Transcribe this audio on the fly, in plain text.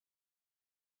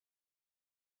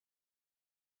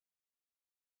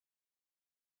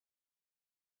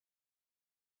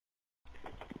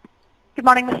Good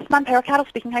morning, Mrs. Manpower. Carol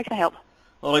speaking. How can I help?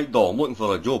 Alright, Doll, I'm looking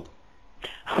for a job.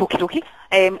 Okie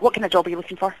dokie. What kind of job are you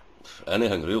looking for?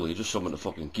 Anything really, just something to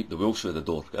fucking keep the wolves through the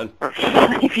door, can?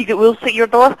 If you get wolves at your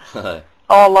door? Aye.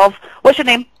 Oh, love. What's your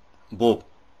name? Bob.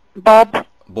 Bob.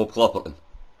 Bob Clapperton.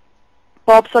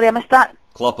 Bob, sorry, I missed that.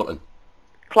 Clapperton.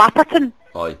 Clapperton.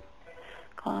 Aye.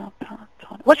 Clapperton.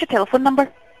 What's your telephone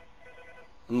number?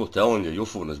 I'm not telling you, your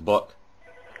phone is back.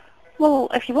 Well,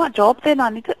 if you want a job, then I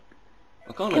need it.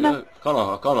 I can't hand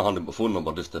out my phone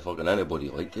number just to fucking anybody,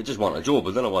 like. I just want a job,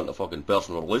 and then I want a fucking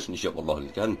personal relationship with nothing,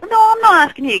 can? No, I'm not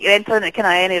asking you to get into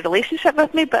any relationship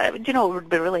with me, but do you know it would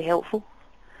be really helpful?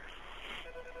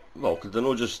 Well, could I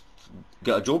not just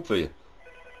get a job for you?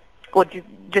 Go,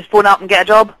 just phone up and get a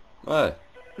job? Aye.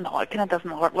 No, it kind of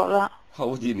doesn't work like that.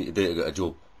 What do you need to do to get a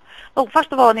job? Well,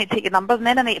 first of all, I need to take your numbers, and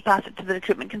then I need to pass it to the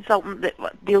recruitment consultant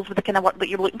that deals with the kind of work that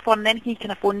you're looking for, and then he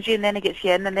kind of phones you, and then he gets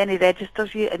you in, and then he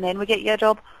registers you, and then we get you a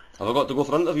job. Have I got to go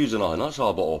for interviews and all? That's all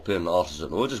about all pain in the arse, is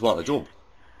it? No, I just want a job.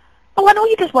 Well, I know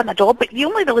you just want a job, but you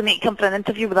only really need to come for an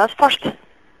interview with us first.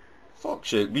 Fuck's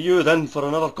sake, be you then for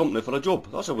another company for a job?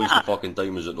 That's a waste of fucking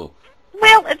time, is it no?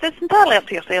 Well, it's entirely up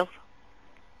to yourself.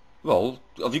 Well,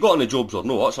 have you got any jobs or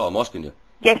no? That's all I'm asking you.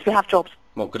 Yes, we have jobs.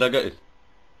 Well, could I get it?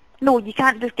 No, you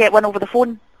can't just get one over the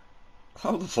phone.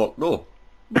 How the fuck no?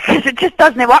 Because it just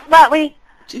doesn't work that way.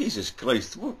 Jesus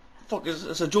Christ, what the fuck is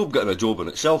it's a job getting a job in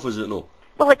itself, is it no?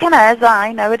 Well, it kind of is,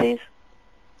 aye, nowadays.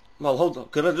 Well, hold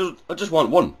on, I just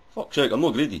want one. Fuck's sake, I'm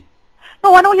not greedy.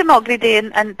 No, I know you're not greedy,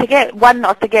 and to get one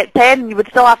or to get 10, you would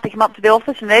still have to come up to the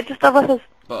office and register with us.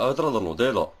 But I'd rather not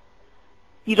do that.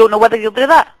 You don't know whether you'll do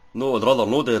that? No, I'd rather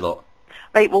not do that.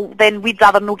 Right, well, then we'd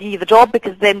rather not give you the job,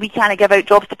 because then we can't give out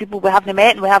jobs to people we haven't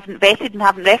met and we haven't vetted and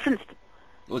haven't referenced.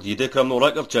 What, do you do criminal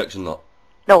record checks and that?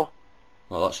 No.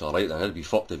 Well, that's alright then, I'd be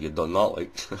fucked if you'd done that,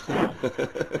 like.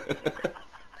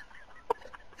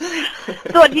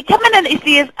 So are you coming in to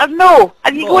see us or no?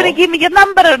 Are you going to give me your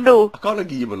number or no? I can't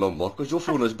give you my number, because your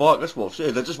phone is back, that's what I've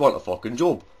said, I just want a fucking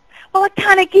job. Well, I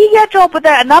can't give you a job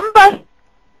without a number.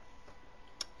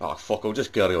 Ah, fuck, I'll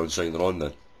just carry on signing on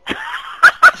then.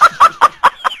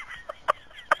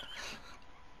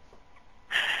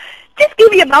 Just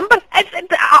give me your number.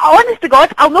 Honest to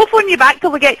God, I'll not phone you back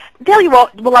till we get... Tell you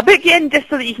what, will I book you in just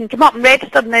so that you can come up and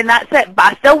register and then that's it? But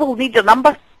I still will need your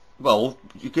number. Well,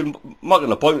 you can mark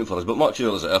an appointment for us, but make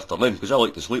sure it's at afternoon, because I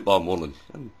like to sleep that morning.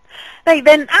 Right,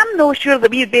 then I'm not sure that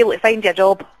we'd be able to find you a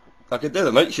job. I could do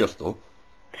the night shift though.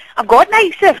 I've got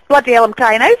night shift. Bloody hell, I'm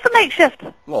crying out for night shift.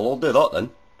 Well, I'll do that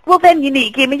then. Well, then you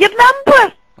need to give me your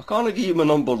number. I can't give you my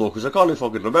number though, because I can't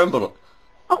fucking remember it.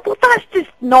 Oh, well, that's just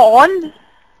not on.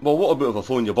 Well, what about if I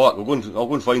phone you back? I'll go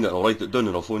and find it and I'll write it down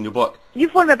and I'll phone you back. You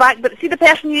phone me back, but see the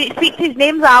person you need to speak to, his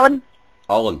name's Alan.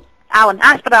 Alan. Alan,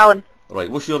 ask for Alan. Right,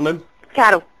 what's your name?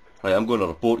 Carol. Right, I'm going to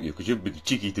report you, because you've been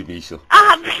cheeky to me, so...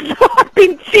 I've not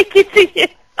been cheeky to you.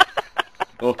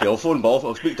 Okay, I'll phone back.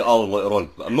 I'll speak to Alan later on.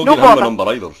 But I'm not No giving him my bother. number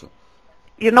either, so...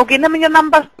 You're not giving him your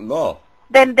number? No.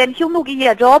 Then he'll not give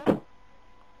you a job.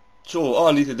 So, all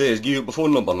I need to do is give you my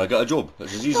phone number and I get a job.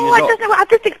 It's as easy No, as that. I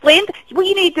just explained. What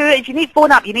you need to do is you need to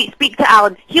phone up, you need to speak to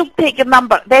Alan. He'll take your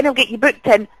number, then he'll get you booked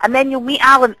in, and then you'll meet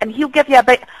Alan, and he'll give you a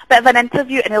bit of an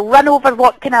interview, and he'll run over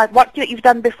what kind of work that you've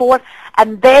done before,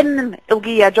 and then he'll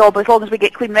give you a job as long as we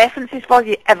get clean references for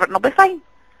you. Everything will be fine.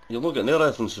 You're not getting any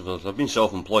references for us. I've been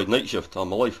self-employed night shift all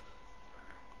my life.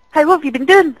 How have you been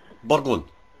doing? Burgling.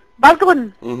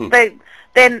 Burgling? Mm-hmm.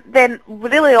 Then we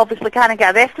really obviously can't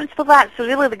get a reference for that, so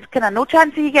really there's kind of no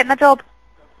chance of you getting a job.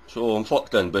 So I'm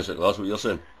fucked then, basically, that's what you're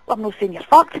saying? Well, I'm not saying you're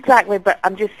fucked exactly, but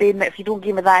I'm just saying that if you don't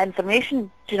give me that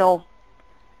information, do you know...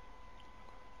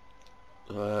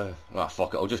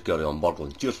 Fuck it, I'll just carry on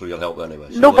burgling. Cheers for your help anyway.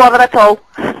 No bother at all.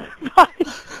 Bye.